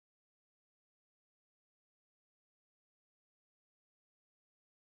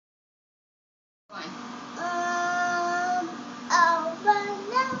One.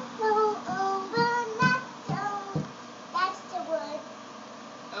 That's the word.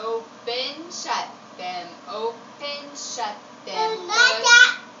 Open, shut them. Open, shut them. No, not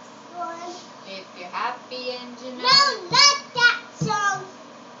that one. If you're happy and you know. No, not that song.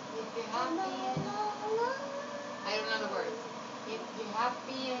 If you're happy and I don't know the words. If you're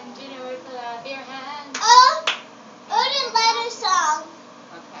happy and you know it, clap your hands. Oh, the letter song.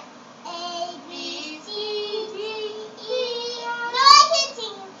 Okay. A, B, C, D, E. No, I can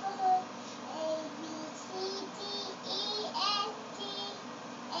sing it for her. A, B, C, D, E, F, G,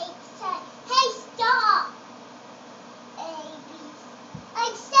 H, I. Hey, stop. A, B.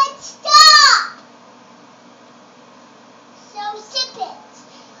 I said stop. So sip it.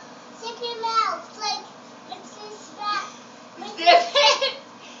 Sip your mouth like it's this rat. Zip it.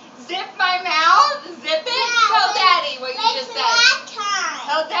 Zip my mouth. Zip it. Yeah, Tell Daddy what you like just said. that time.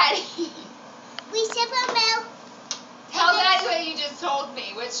 Tell Daddy. We sip our milk. Tell Daddy what you just told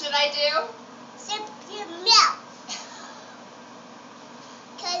me. What should I do? Sip your milk.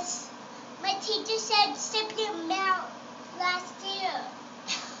 Because my teacher said sip your milk last year.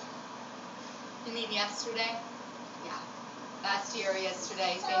 You mean yesterday? Yeah. Last year or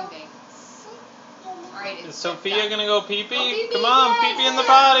yesterday, same thing. Alright, Is Sophia gonna go pee pee? Go pee-pee, Come on, yes, pee pee in the yes.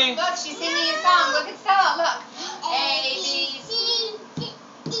 potty. Look, she's singing a song. Look at Stella. Look. A, B, C, D,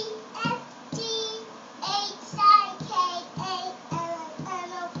 E, F, G, H, I, K, A, L, N,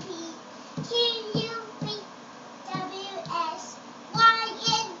 O, P, Q, U, V, W, S, Y,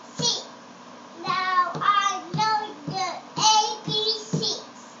 and Z. Now I know the ABCs.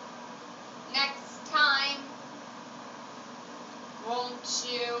 next time, won't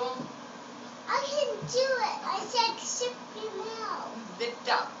you I can do it. I said sip your mouth. zipped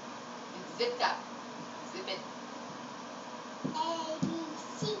up? It's zipped up. Zip it. A, B,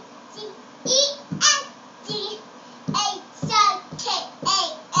 C, D, E, F, G, H, I, K, A,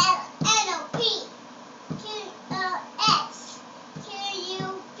 L, N, O, P, Q, S, Q,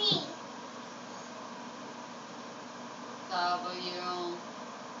 U, V, W,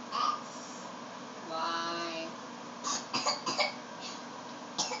 S. Y.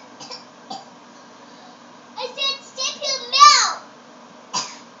 I said sip your mouth.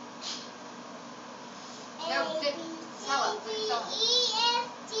 No, A, zip. B, Tell us. C, D, Tell us. E, F,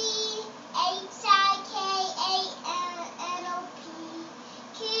 G, H, I, K, A, L, N, O, P,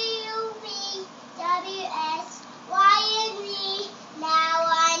 Q, U, V, W, S, Y, and Z. Now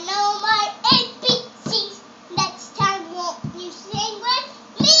I know my ABCs. Next time, won't you sing with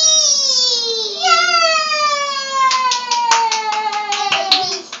me? A, B,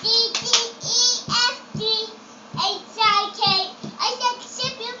 C, D, E, F, G, H, I, K. I said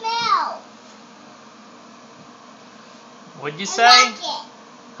sip your mouth. What'd you And say? lock it.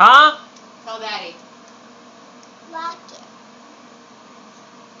 Huh? Tell Daddy. Lock it.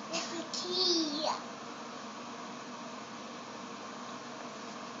 With the key.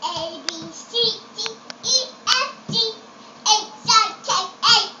 A, B, C, D, E, F, G, H, I, K,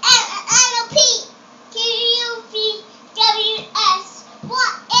 A, L, N, O, P, Q, U, V, W, S,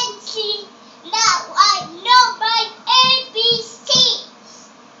 Y, and Z. Now I know my ABCs.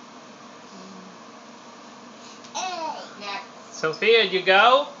 A. Next. Sophia, you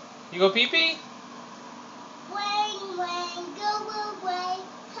go? You go pee pee? When, go away,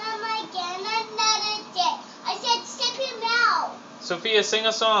 come again another day. I said sip your mouth. Sophia, sing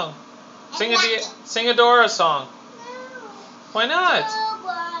a song. And lock it. Sing a Dora song. No. Why not?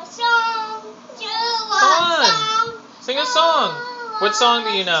 Dora song, Dora Come on. song. Sing a song. What song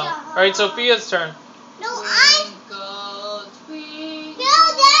do you know? Dora Alright, song. Sophia's turn. No, I'm. Twinkle, twinkle. No,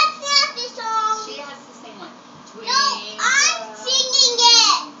 that's not the song. She has to sing one. No, I'm Twinkle, singing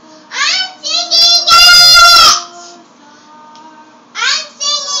it. I'm singing it. I'm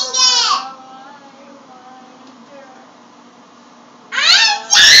singing it. I'm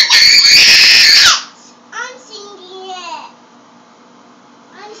singing it. I'm singing it.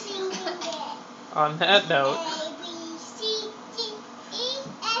 I'm singing it. On that note, A, B, C, D, E,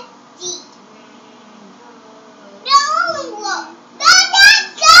 F, G. No, not that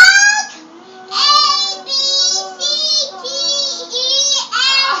song. A, B, C, D, E,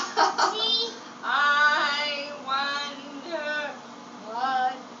 F, G. I wonder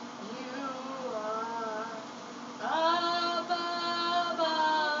what you are above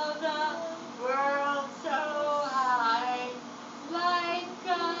the world so high, like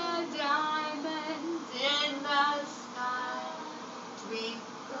a diamond in the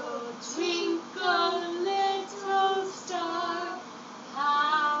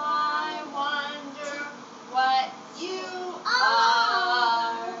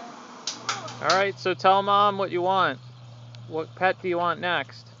right, so tell Mom what you want. What pet do you want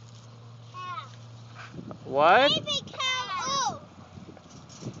next? Cow. What? Baby cow.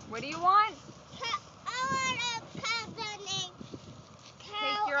 What do you want? I want a cow named Cow.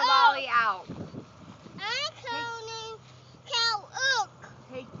 Take your lolly out. I'm calling Cow Oak.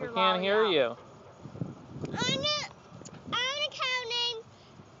 Take We your can't lolly hear out. you. I'm a cow named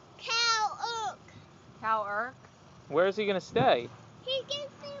Cow Oak. Cow Irk. Where's he gonna stay? He can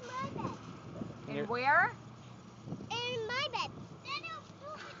stay in my bed. And where? In my bed. Then he'll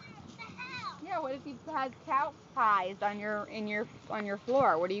poop in the house. Yeah, what if he has cow pies on your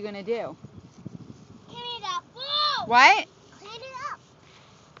floor? What are you gonna do? Clean it up. Whoa! What? Clean it up.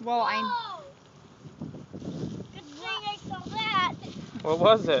 Well, Whoa! Good thing I saw that. What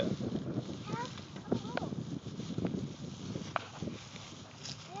was it?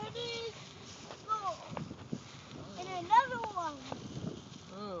 It is full. And another one.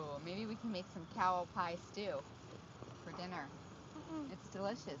 ooh, maybe we can make some cow pie stew for dinner. It's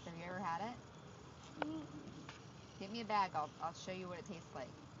delicious. Have you ever had it? Give me a bag. I'll show you what it tastes like.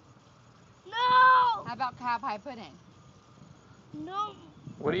 No! How about cow pie pudding? No.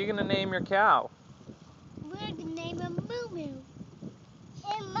 What are you gonna name your cow? We're gonna name him Moo Moo.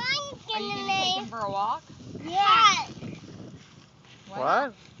 And mine's Are you gonna gonna take name him for a walk? Cat.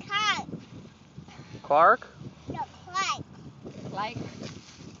 What? Cat. Clark? No, Clyde. Like,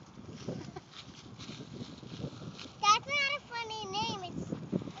 That's not a funny name.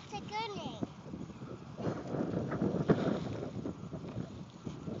 It's a good name.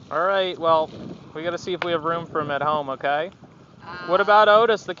 All right, well, we gotta see if we have room for him at home, okay? uh, What about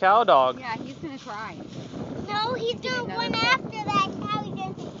Otis, the cow dog? Yeah, he's gonna cry. No, he's Get gonna another run book. after that cow.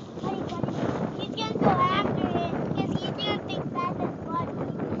 He's gonna go after it because he's gonna think that's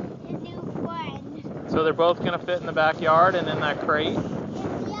his new friend. So they're both gonna fit in the backyard and in that crate? Yeah.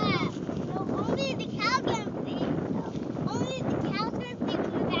 No, only the cow's gonna fit. Only the cow's gonna fit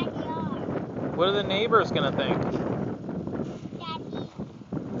in the backyard. What are the neighbors gonna think? That he's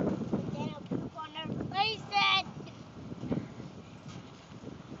gonna poop on their faces.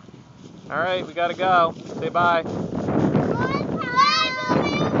 All right, we gotta go. Say bye.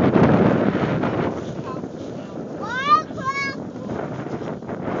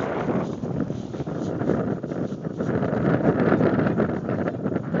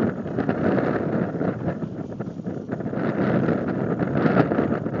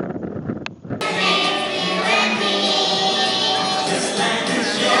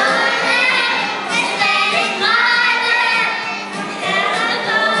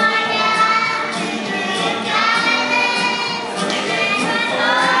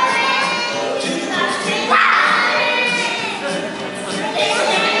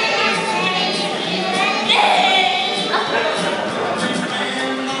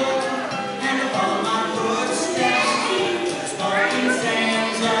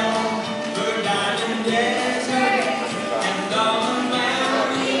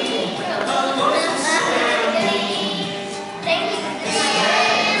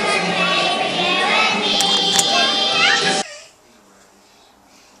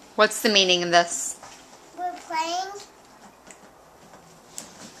 What's the meaning of this? We're playing.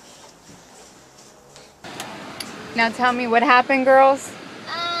 Now tell me what happened, girls.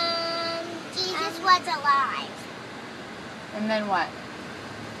 Jesus was alive. And then what?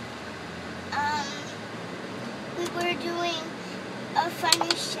 We were doing a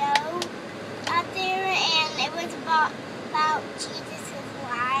funny show out there, and it was about Jesus'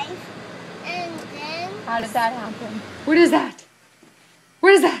 life. And then How did that happen? What is that?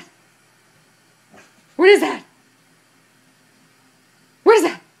 What is that? What is that? What is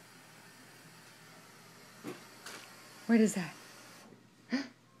that? What is that?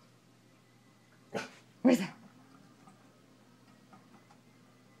 What is that?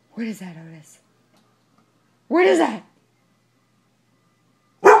 What is that, Otis? What is that?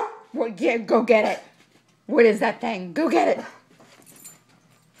 What? Yeah, go get it. What is that thing? Go get it.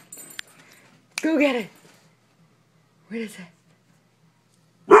 Go get it. What is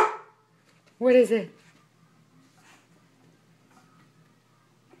it? What is it?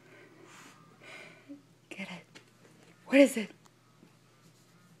 Get it. What is it?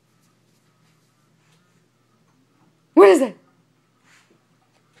 What is it?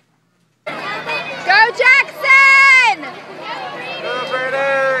 Go Jackson! Go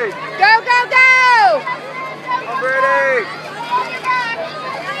Brady! Go, go, go! Go Brady!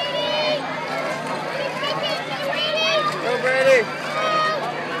 Go Brady!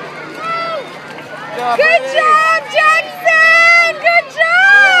 Good job, Jackson! Good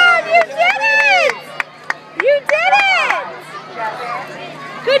job! You did it! You did it!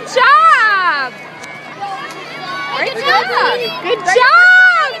 Good job!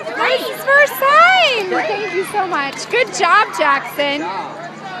 job, Jackson.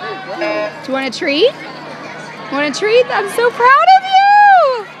 Do you want a treat? Want a treat? I'm so proud of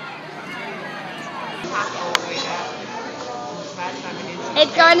you.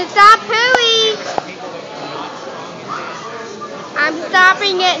 It's going to stop pooing. I'm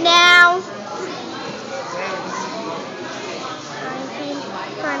stopping it now.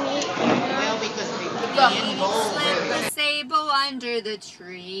 Slip a sable under the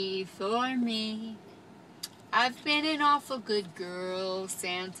tree for me. I've been an awful good girl,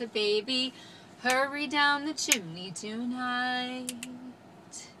 Santa baby. Hurry down the chimney tonight.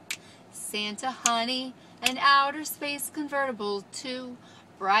 Santa honey, an outer space convertible to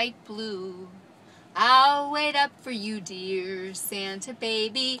bright blue. I'll wait up for you, dear Santa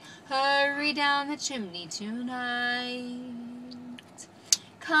baby. Hurry down the chimney tonight.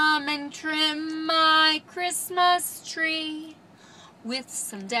 Come and trim my Christmas tree with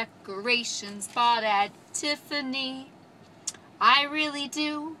some decorations bought at Tiffany. I really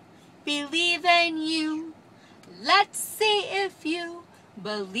do believe in you. Let's see if you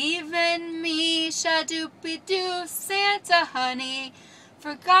believe in me. Shadoopy-doo, Santa honey.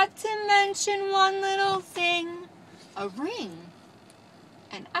 Forgot to mention one little thing. A ring.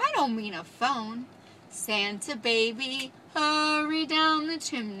 And I don't mean a phone. Santa baby, hurry down the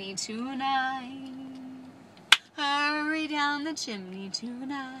chimney tonight. Hurry down the chimney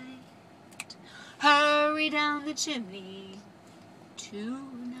tonight. Hurry down the chimney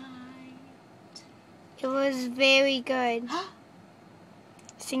tonight. It was very good.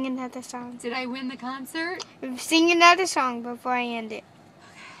 Sing another song. Did I win the concert? Sing another song before I end it.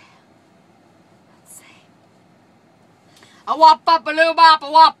 Let's see. A wop bop a loo bop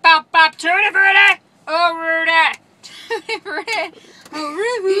a wop bop bop tutti frutti, oh Rudy, tutti frutti, oh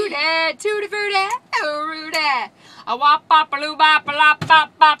Rudy, tutti frutti, oh Rudy. A wop bop a loo bop a lop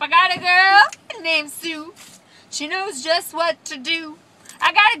bop bop. I got a girl named Sue. She knows just what to do.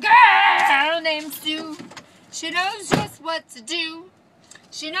 I got a girl named Sue. She knows just what to do.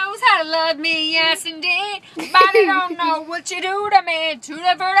 She knows how to love me, yes indeed. But I don't know what you do to me.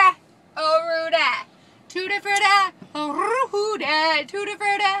 Tutti frutti, oh Rudy. Tutti frutti, oh Rudy. Tutti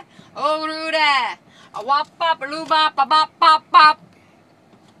frutti, oh Rudy. A wop bop a loo bop a bop bop bop.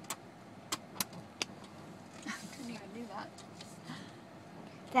 Couldn't even do that.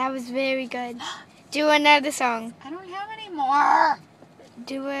 That was very good. Do another song. I don't have any more.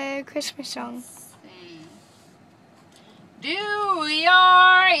 Do a Christmas song. Do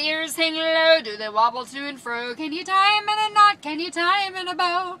your ears hang low? Do they wobble to and fro? Can you tie them in a knot? Can you tie them in a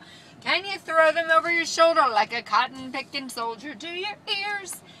bow? Can you throw them over your shoulder like a cotton-picking soldier? Do your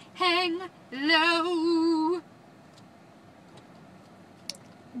ears hang low?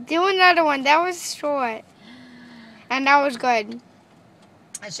 Do another one. That was short. And that was good.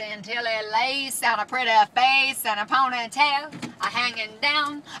 A chantilly lace and a pretty face and a ponytail, a hanging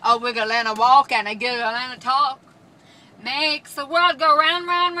down, a wiggle and a walk and a giggle and a talk. Makes the world go round,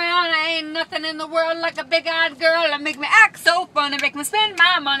 round, round. Ain't nothing in the world like a big-eyed girl. And make me act so funny, make me spend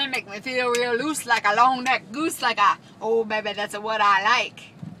my money, make me feel real loose like a long-necked goose, like a, oh baby, that's what I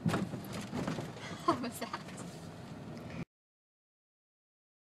like.